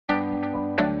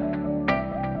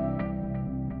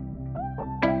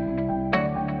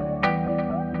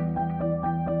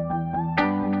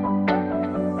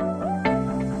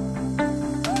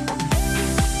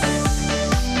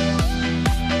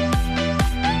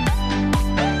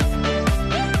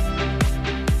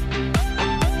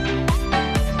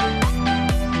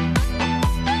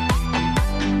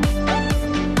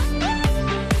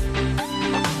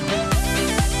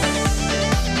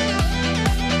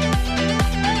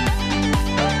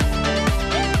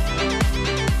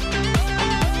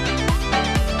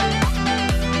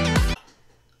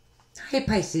Hey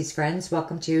Pisces friends,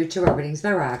 welcome to Tarot Readings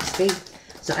by Roxby.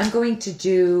 So I'm going to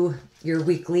do your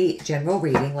weekly general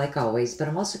reading like always, but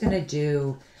I'm also going to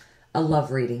do a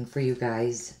love reading for you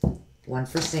guys. One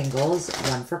for singles,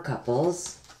 one for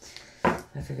couples.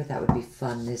 I figured that would be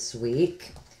fun this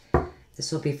week.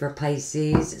 This will be for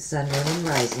Pisces, Sun, Moon, and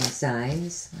Rising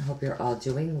signs. I hope you're all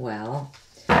doing well.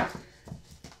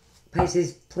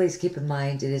 Pisces, please keep in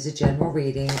mind it is a general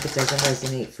reading. If it doesn't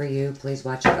resonate for you, please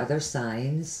watch your other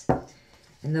signs.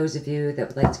 And those of you that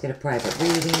would like to get a private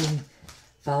reading,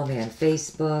 follow me on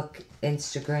Facebook,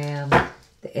 Instagram,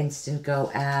 the Instant Go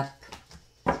app.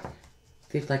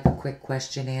 If you'd like a quick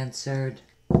question answered,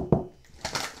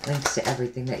 links to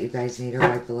everything that you guys need are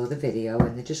right below the video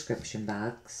in the description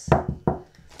box.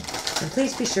 And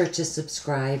please be sure to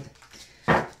subscribe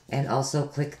and also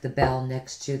click the bell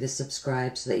next to the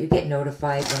subscribe so that you get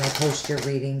notified when I post your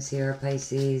readings here,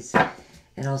 Pisces,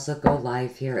 and also go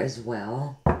live here as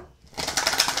well.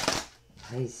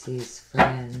 Pisces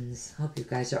friends, hope you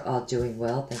guys are all doing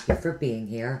well. Thank you for being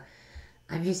here.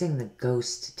 I'm using the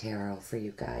Ghost Tarot for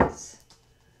you guys.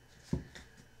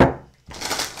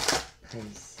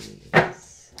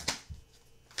 Pisces.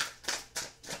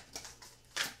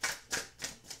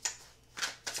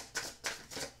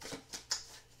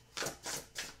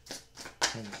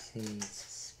 Pisces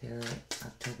Spirit,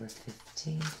 October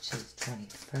 15th to the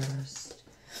 21st,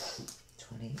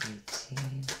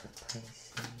 2018 for Pisces.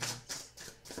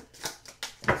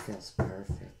 That feels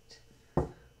perfect,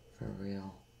 for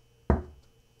real.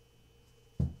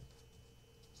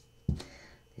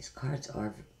 These cards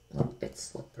are a little bit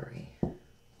slippery.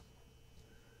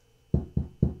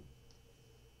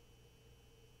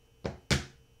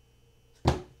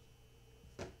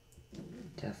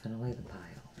 Definitely the pile.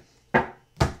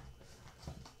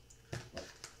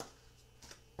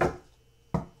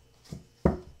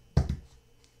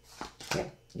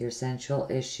 Okay, your central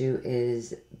issue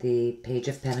is the Page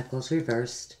of Pentacles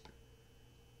reversed.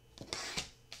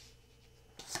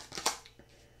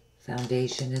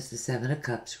 Foundation is the Seven of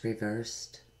Cups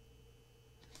reversed.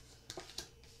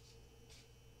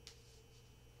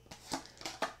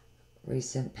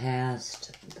 Recent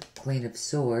past, the Queen of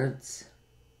Swords.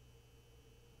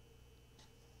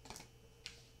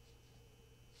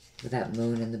 With that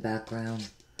moon in the background.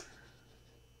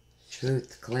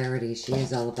 Truth, clarity. She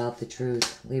is all about the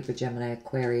truth. Libra, Gemini,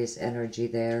 Aquarius energy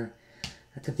there.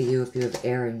 That could be you if you have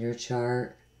air in your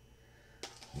chart.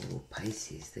 Oh,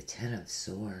 Pisces, the Ten of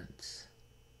Swords.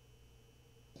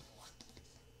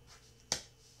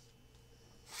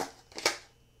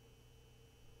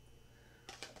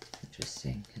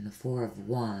 Interesting. And the Four of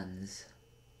Wands.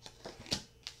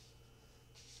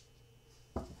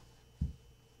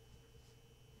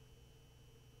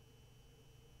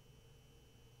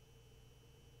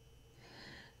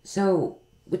 So,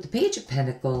 with the Page of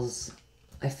Pentacles,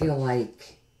 I feel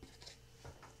like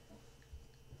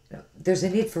there's a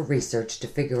need for research to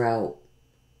figure out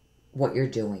what you're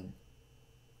doing.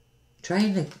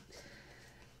 Trying to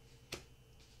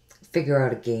figure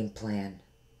out a game plan.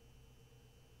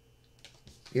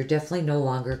 You're definitely no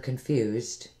longer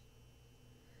confused.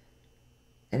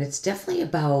 And it's definitely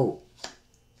about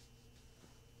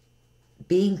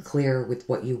being clear with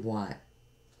what you want.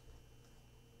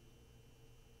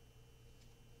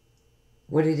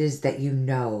 What it is that you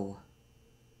know.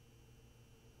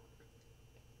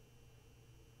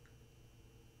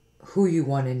 Who you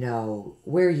want to know.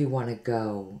 Where you want to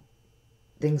go.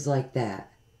 Things like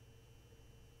that.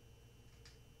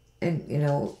 And, you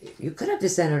know, you could have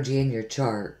this energy in your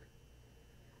chart.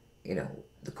 You know,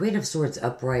 the Queen of Swords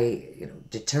upright, you know,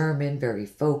 determined, very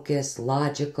focused,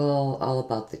 logical, all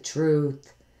about the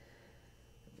truth.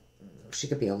 She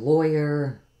could be a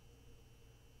lawyer.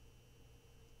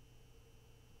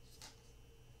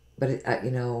 But, you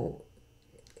know,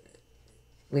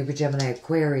 Libra, Gemini,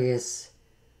 Aquarius.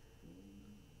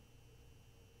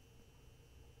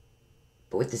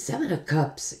 But with the Seven of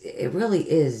Cups, it really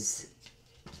is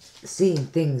seeing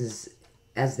things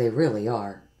as they really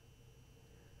are.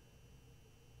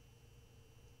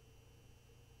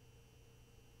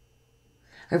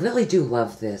 I really do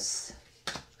love this.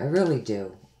 I really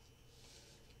do.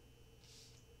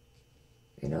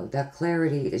 You know, that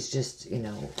clarity is just, you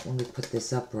know, when we put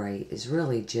this upright, is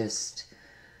really just,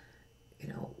 you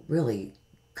know, really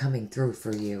coming through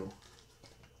for you.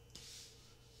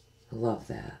 I love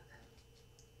that.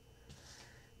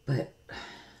 But,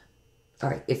 all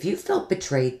right, if you felt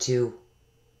betrayed to,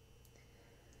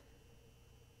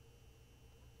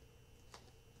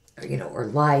 you know, or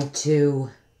lied to,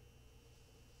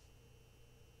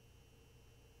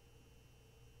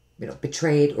 you know,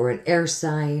 betrayed, or an air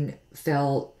sign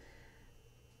felt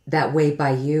that way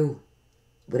by you.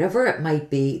 Whatever it might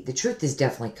be, the truth is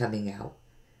definitely coming out.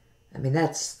 I mean,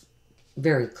 that's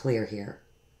very clear here.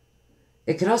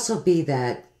 It could also be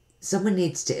that someone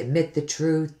needs to admit the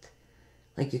truth.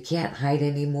 Like you can't hide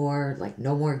anymore. Like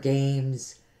no more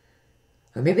games.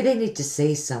 Or maybe they need to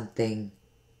say something.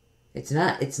 It's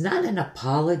not an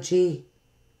apology.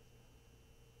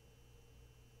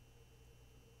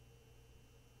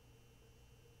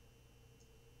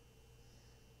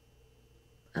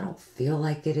 I don't feel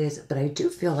like it is, but I do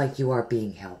feel like you are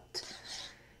being helped.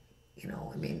 You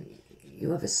know, I mean,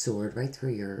 you have a sword right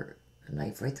through your, a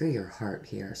knife right through your heart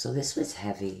here. So this was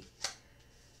heavy.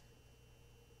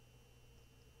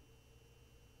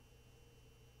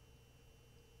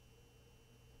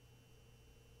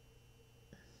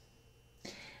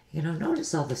 You know,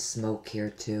 notice all the smoke here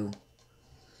too.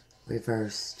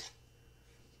 Reversed.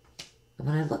 And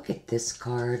when I look at this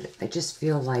card, I just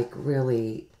feel like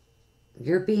really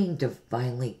you're being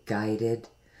divinely guided.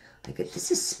 Like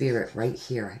this is spirit right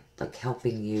here, like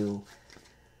helping you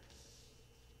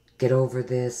get over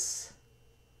this.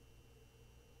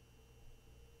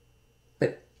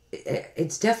 But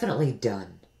it's definitely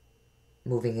done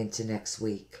moving into next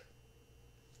week.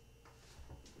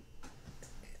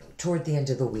 Toward the end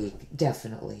of the week,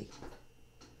 definitely.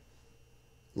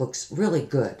 Looks really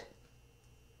good.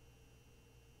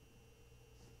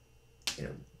 You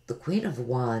know, the Queen of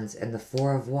Wands and the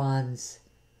Four of Wands.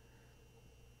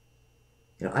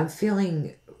 You know, I'm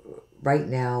feeling right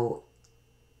now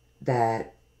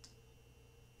that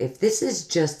if this is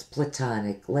just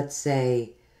platonic, let's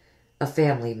say a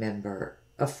family member,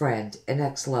 a friend, an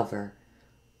ex-lover,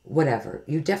 whatever,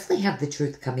 you definitely have the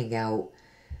truth coming out.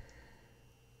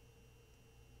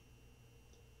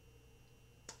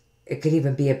 It could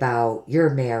even be about your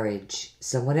marriage,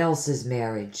 someone else's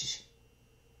marriage.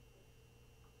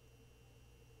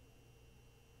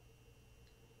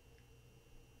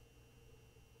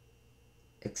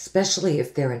 Especially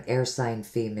if they're an air sign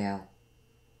female.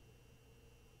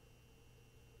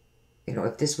 You know,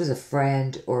 if this was a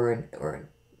friend or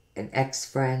an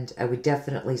ex-friend, I would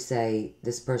definitely say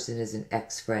this person is an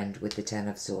ex-friend with the Ten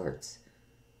of Swords.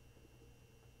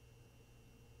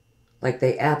 Like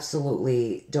they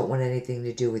absolutely don't want anything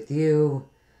to do with you.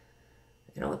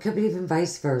 You know, it could be even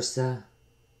vice versa.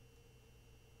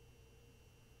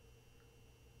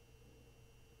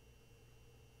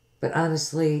 But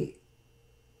honestly,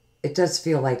 it does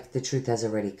feel like the truth has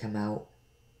already come out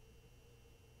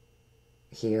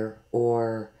here,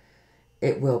 or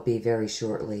it will be very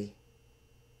shortly.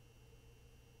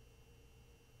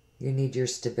 You need your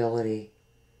stability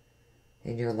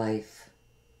in your life.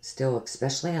 Still,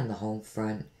 especially on the home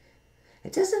front.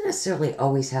 It doesn't necessarily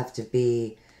always have to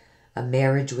be a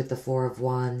marriage with the Four of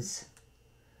Wands.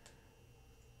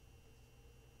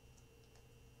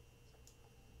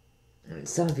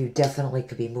 Some of you definitely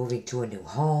could be moving to a new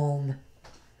home.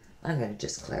 I'm going to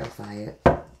just clarify it.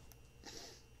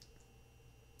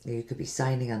 You could be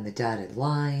signing on the dotted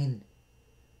line.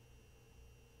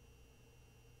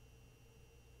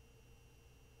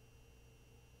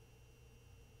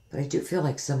 But I do feel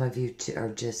like some of you are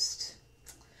just,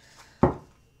 I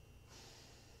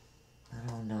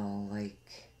don't know,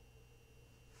 like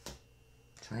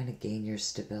trying to gain your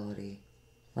stability.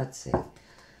 Let's see.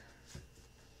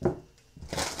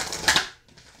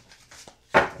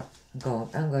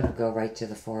 I'm going to go right to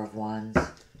the Four of Wands.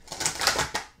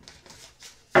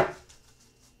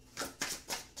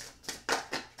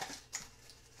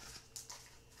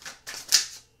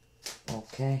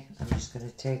 Okay, I'm just going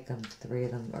to take them. 3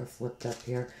 of them are flipped up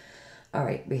here. All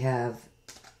right, we have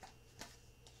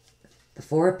the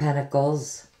Four of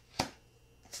Pentacles,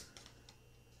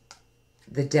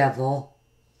 the Devil.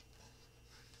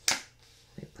 Let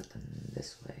me put them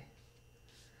this way.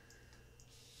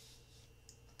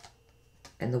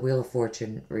 And the Wheel of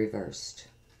Fortune reversed.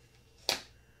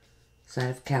 Sign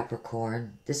of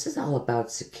Capricorn. This is all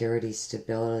about security,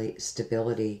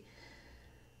 stability.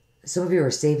 Some of you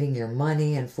are saving your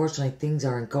money. Unfortunately, things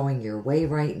aren't going your way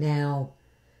right now.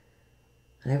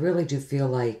 And I really do feel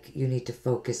like you need to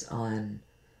focus on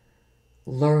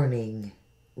learning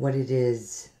what it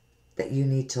is that you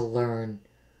need to learn,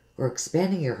 or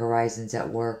expanding your horizons at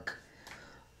work,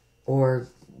 or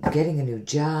getting a new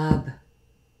job.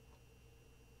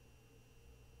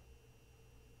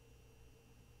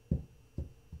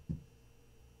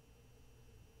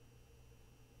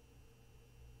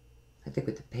 I think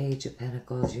with the Page of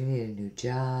Pentacles, you need a new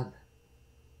job.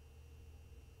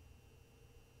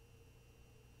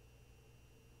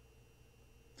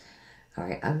 All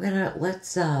right,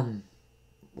 let's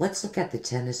look at the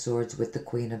Ten of Swords with the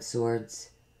Queen of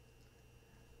Swords.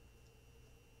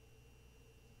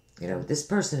 You know, this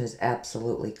person is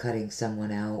absolutely cutting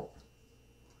someone out.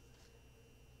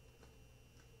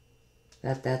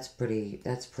 That's pretty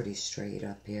straight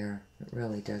up here. It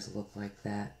really does look like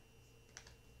that.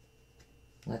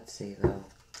 Let's see though.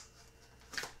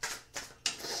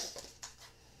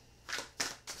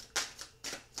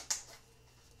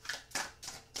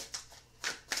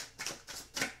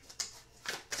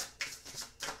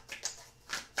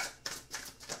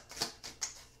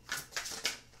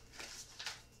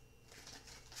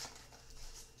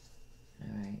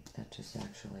 Alright, that just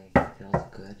actually feels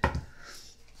good.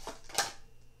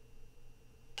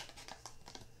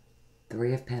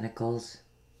 Three of Pentacles.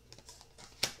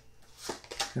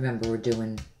 Remember, we're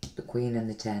doing the Queen and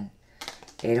the 10.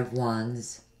 Eight of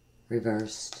Wands,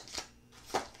 reversed.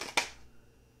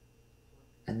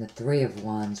 And the Three of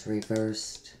Wands,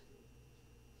 reversed.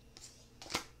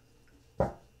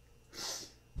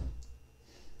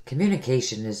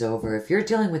 Communication is over. If you're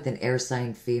dealing with an air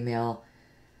sign female,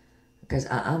 because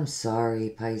I'm sorry,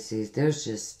 Pisces, there's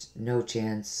just no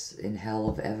chance in hell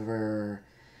of ever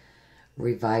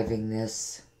reviving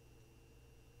this.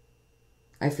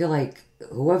 I feel like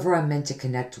whoever I'm meant to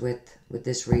connect with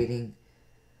this reading,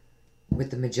 with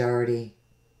the majority,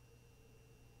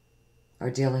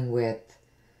 are dealing with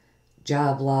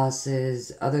job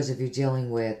losses, others of you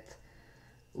dealing with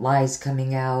lies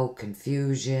coming out,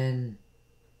 confusion,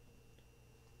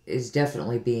 is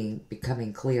definitely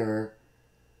becoming clearer.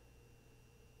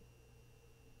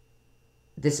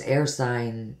 This air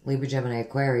sign, Libra, Gemini,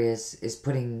 Aquarius, is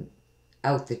putting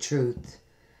out the truth,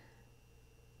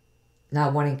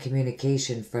 not wanting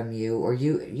communication from you, or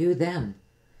you them.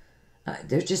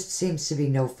 There just seems to be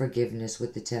no forgiveness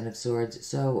with the Ten of Swords.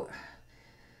 So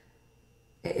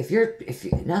if you're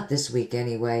not this week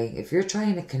anyway, if you're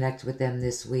trying to connect with them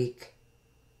this week,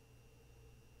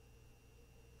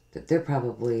 that they're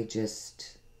probably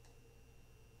just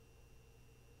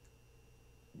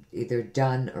either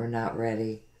done or not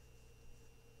ready.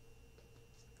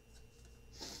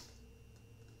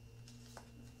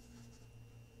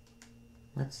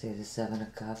 Let's see the Seven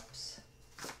of Cups.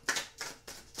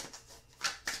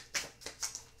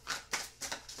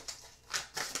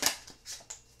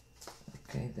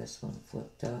 Okay, this one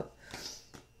flipped up.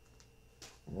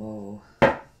 Whoa.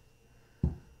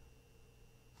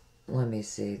 Let me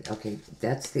see. Okay,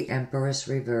 that's the Empress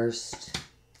reversed.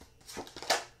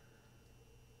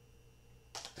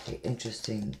 Okay,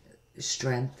 interesting.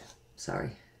 Strength.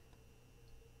 Sorry.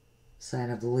 Sign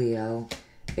of Leo.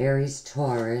 Aries,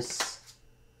 Taurus.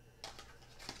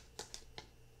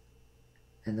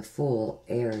 And the Fool,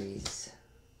 Aries.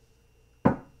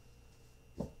 I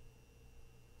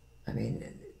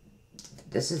mean,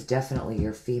 this is definitely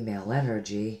your female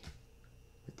energy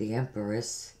with the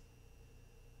Empress.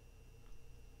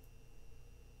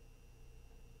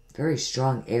 Very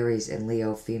strong Aries and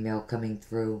Leo female coming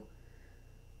through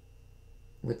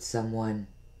with someone.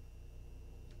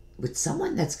 With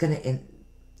someone that's going to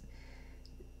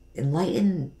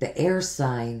enlighten the air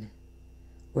sign,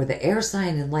 or the air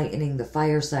sign enlightening the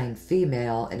fire sign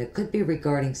female, and it could be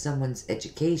regarding someone's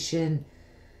education,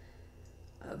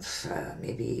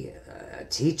 maybe a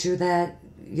teacher that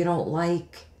you don't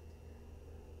like.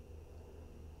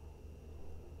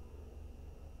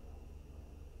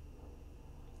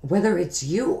 Whether it's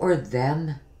you or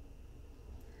them,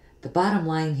 the bottom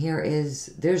line here is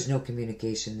there's no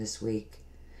communication this week.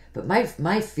 But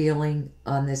my feeling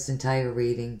on this entire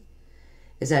reading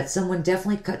is that someone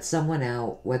definitely cut someone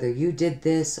out, whether you did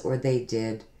this or they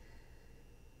did.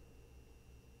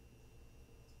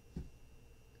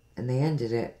 And they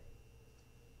ended it.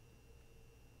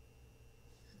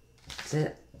 That's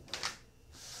it.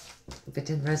 If it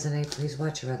didn't resonate, please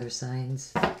watch your other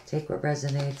signs. Take what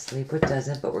resonates, leave what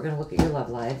doesn't, but we're going to look at your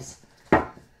love lives.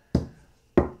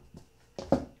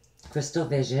 Crystal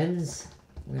Visions.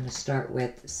 We're going to start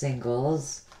with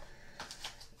singles.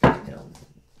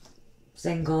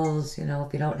 Singles,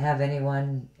 if you don't have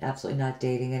anyone, absolutely not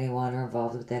dating anyone or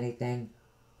involved with anything.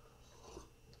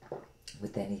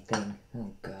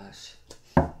 Oh, gosh.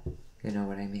 You know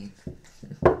what I mean.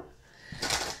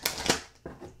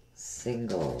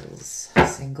 Singles.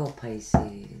 Single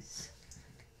Pisces.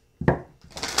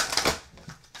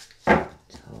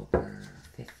 October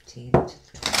 15th to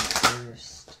the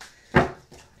 21st,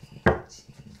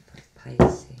 2018 for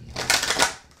Pisces.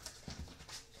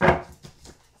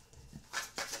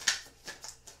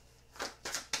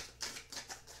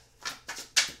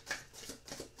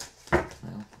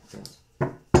 Well, feels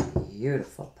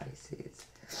beautiful, Pisces.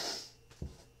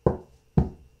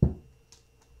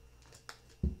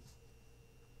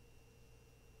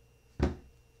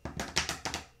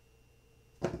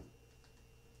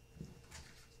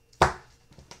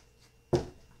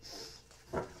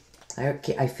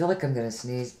 I feel like I'm going to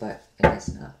sneeze, but I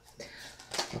guess not.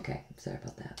 Okay, sorry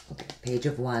about that. Okay, Page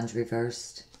of Wands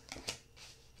reversed.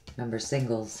 Remember,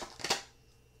 singles.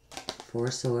 4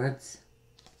 of Swords.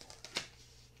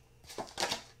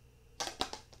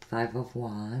 5 of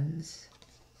Wands.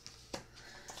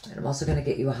 And I'm also going to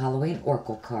get you a Halloween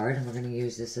Oracle card, and we're going to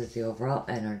use this as the overall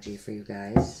energy for you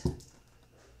guys.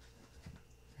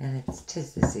 And it's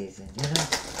 'tis the season, you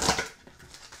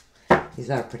know? These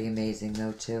are pretty amazing,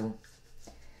 though, too.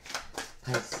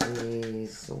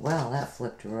 Pisces. Well, that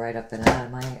flipped right up and out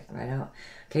of my... Right out.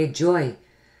 Okay, joy.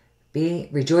 Be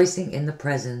rejoicing in the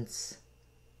presence.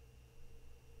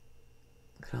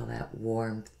 Look at all that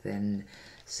warmth and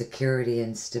security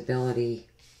and stability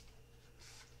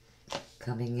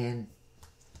coming in.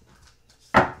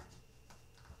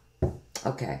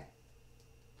 Okay.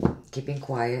 Keeping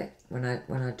quiet. We're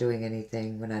not doing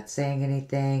anything. We're not saying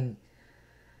anything.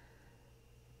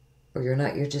 Or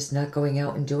you're just not going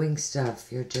out and doing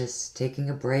stuff. You're just taking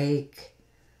a break.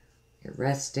 You're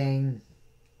resting.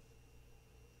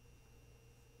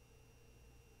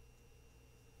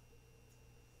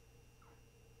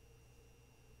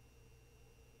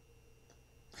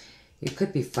 You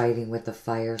could be fighting with a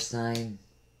fire sign.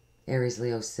 Aries,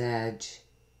 Leo, Sag.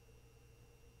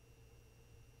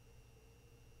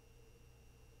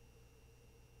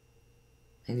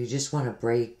 And you just want to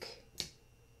break,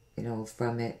 you know,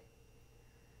 from it.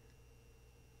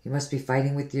 You must be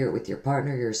fighting with your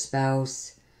partner, your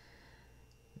spouse.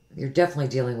 You're definitely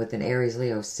dealing with an Aries,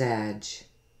 Leo, Sag.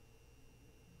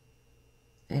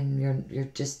 And you're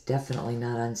just definitely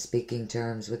not on speaking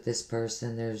terms with this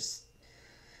person. There's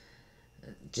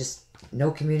just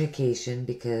no communication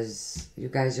because you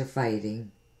guys are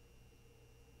fighting.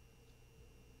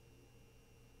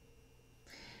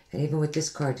 And even with this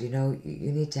card, you know,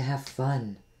 you need to have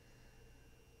fun.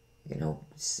 You know,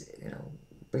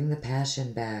 bring the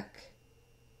passion back.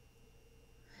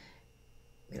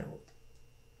 You know,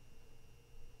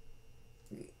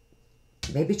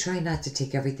 maybe try not to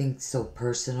take everything so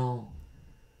personal.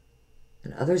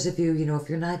 And others of you, you know, if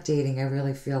you're not dating, I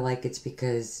really feel like it's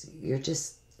because you're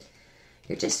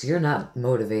not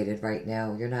motivated right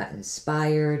now. You're not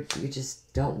inspired. You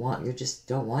just don't want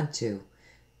to.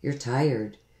 You're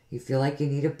tired. You feel like you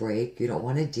need a break. You don't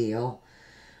want to deal,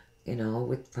 you know,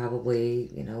 with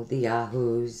probably, you know, the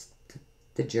yahoos,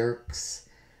 the jerks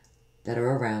that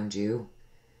are around you.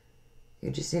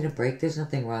 You just need a break. There's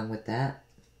nothing wrong with that.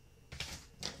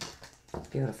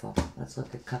 Beautiful. Let's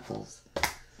look at couples.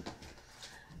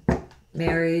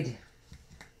 Married,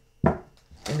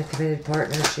 in a committed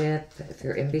partnership. If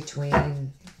you're in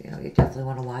between, you know, you definitely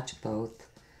want to watch both.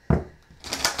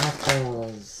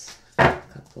 Couples,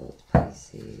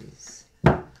 Pisces.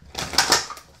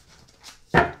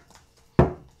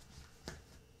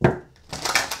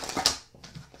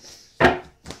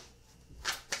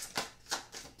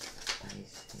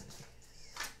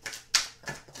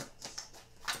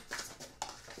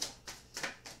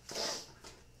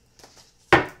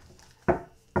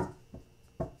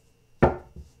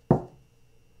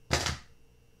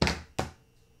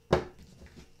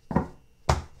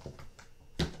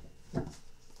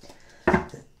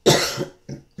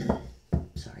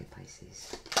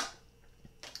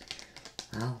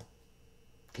 Wow.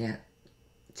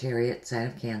 Chariot, sign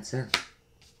of Cancer.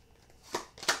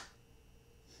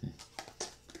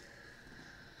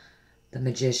 The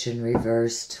Magician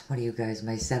reversed. What are you guys?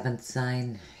 My 7th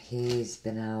sign. He's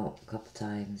been out a couple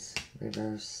times.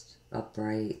 Reversed.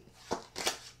 Upright.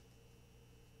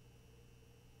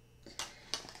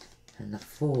 And the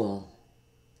Fool.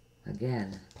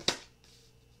 Again.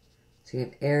 So you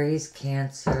have Aries,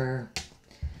 Cancer,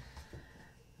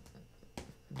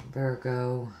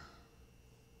 Virgo.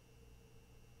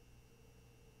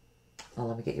 Oh,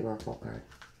 let me get your Oracle card.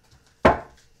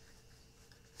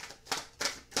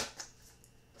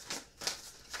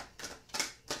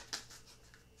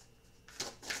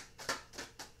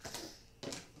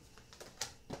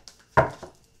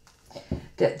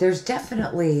 There's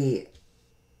definitely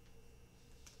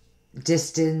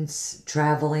distance,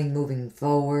 traveling, moving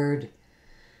forward.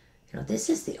 You know, this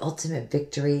is the ultimate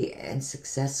victory and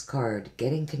success card.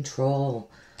 Getting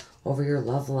control over your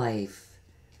love life.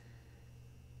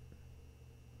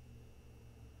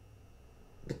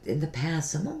 But in the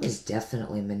past, someone was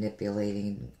definitely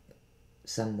manipulating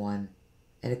someone.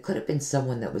 And it could have been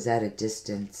someone that was at a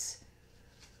distance.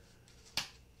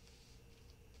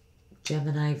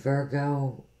 Gemini,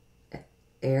 Virgo,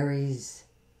 Aries.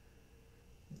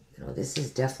 You know, this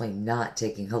is definitely not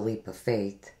taking a leap of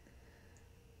faith.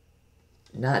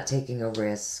 Not taking a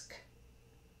risk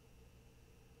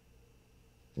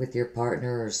with your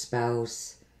partner or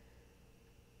spouse.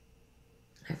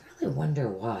 really wonder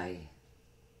why.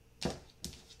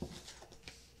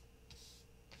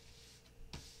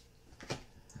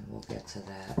 We'll get to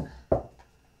that.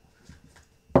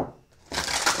 But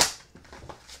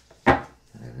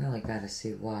I really got to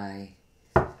see why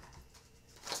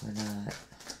we're not.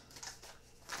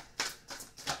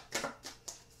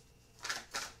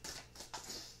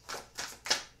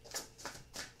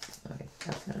 Okay,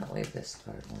 definitely this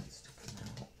card wants to come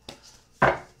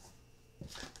out.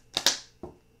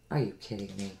 Are you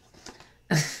kidding me?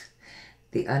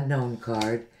 The Unknown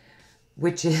card,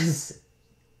 which is...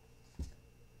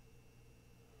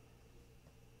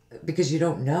 Because you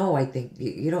don't know, I think,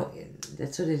 you don't,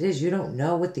 that's what it is. You don't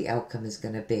know what the outcome is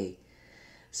going to be.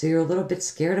 So you're a little bit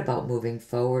scared about moving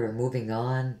forward or moving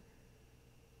on.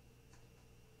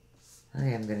 I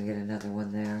am going to get another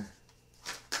one there.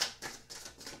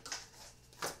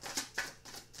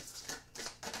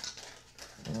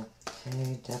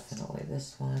 Okay, definitely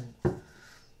this one.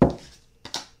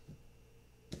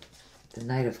 The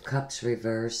Knight of Cups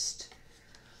reversed,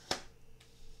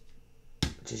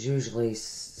 which is usually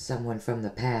someone from the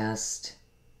past.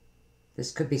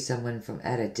 This could be someone from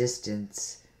at a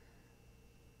distance.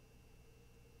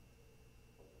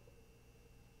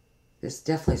 This is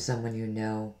definitely someone you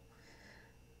know.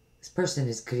 This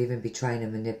person could even be trying to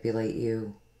manipulate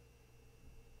you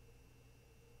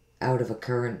out of a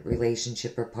current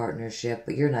relationship or partnership,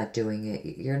 but you're not doing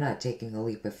it. You're not taking a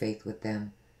leap of faith with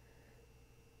them.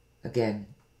 Again,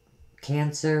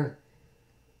 Cancer,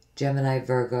 Gemini,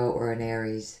 Virgo, or an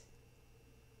Aries.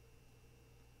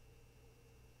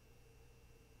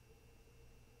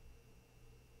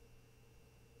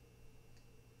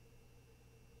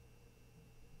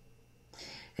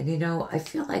 And you know, I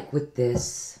feel like with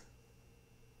this,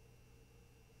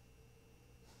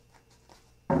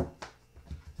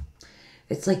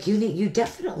 it's like you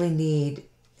definitely need,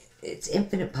 it's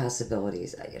infinite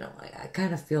possibilities. You know, I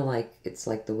kind of feel like it's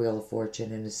like the Wheel of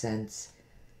Fortune in a sense.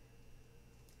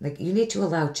 Like you need to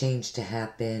allow change to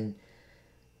happen.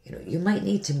 You know, you might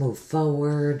need to move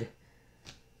forward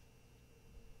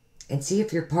and see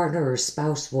if your partner or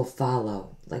spouse will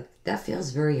follow. Like that feels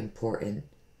very important.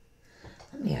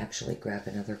 Let me actually grab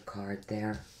another card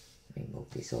there. Let me move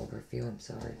these over a few. I'm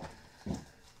sorry.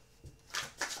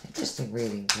 Interesting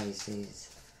reading,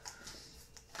 Pisces.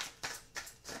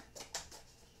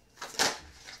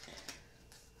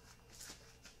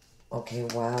 Okay,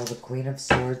 wow, the Queen of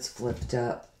Swords flipped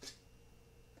up.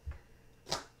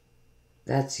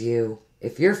 That's you.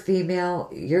 If you're female,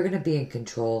 you're going to be in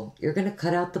control. You're going to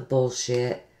cut out the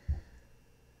bullshit.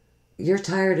 You're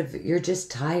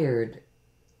just tired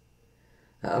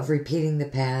of repeating the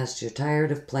past. You're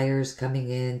tired of players coming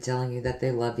in telling you that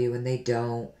they love you and they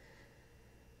don't.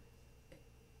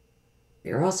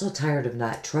 You're also tired of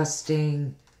not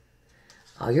trusting.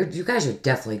 Oh, you guys are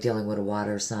definitely dealing with a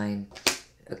water sign,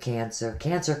 a Cancer.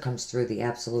 Cancer comes through the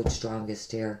absolute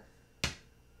strongest here.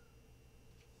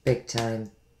 Big time.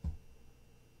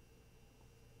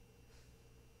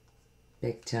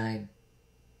 Big time.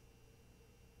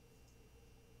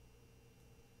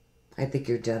 I think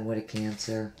you're done with a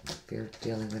Cancer. If you're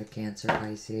dealing with a Cancer,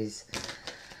 Pisces.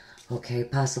 Okay,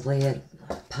 possibly a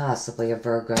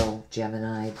Virgo,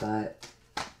 Gemini, but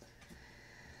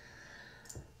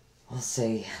we'll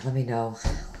see. Let me know.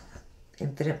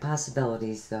 Infinite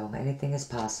possibilities, though. Anything is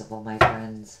possible, my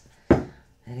friends.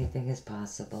 Anything is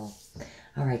possible.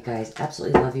 All right, guys.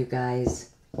 Absolutely love you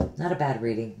guys. Not a bad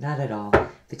reading. Not at all.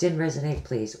 If it didn't resonate,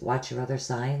 please watch your other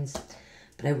signs.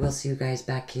 But I will see you guys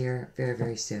back here very,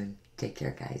 very soon. Take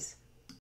care, guys.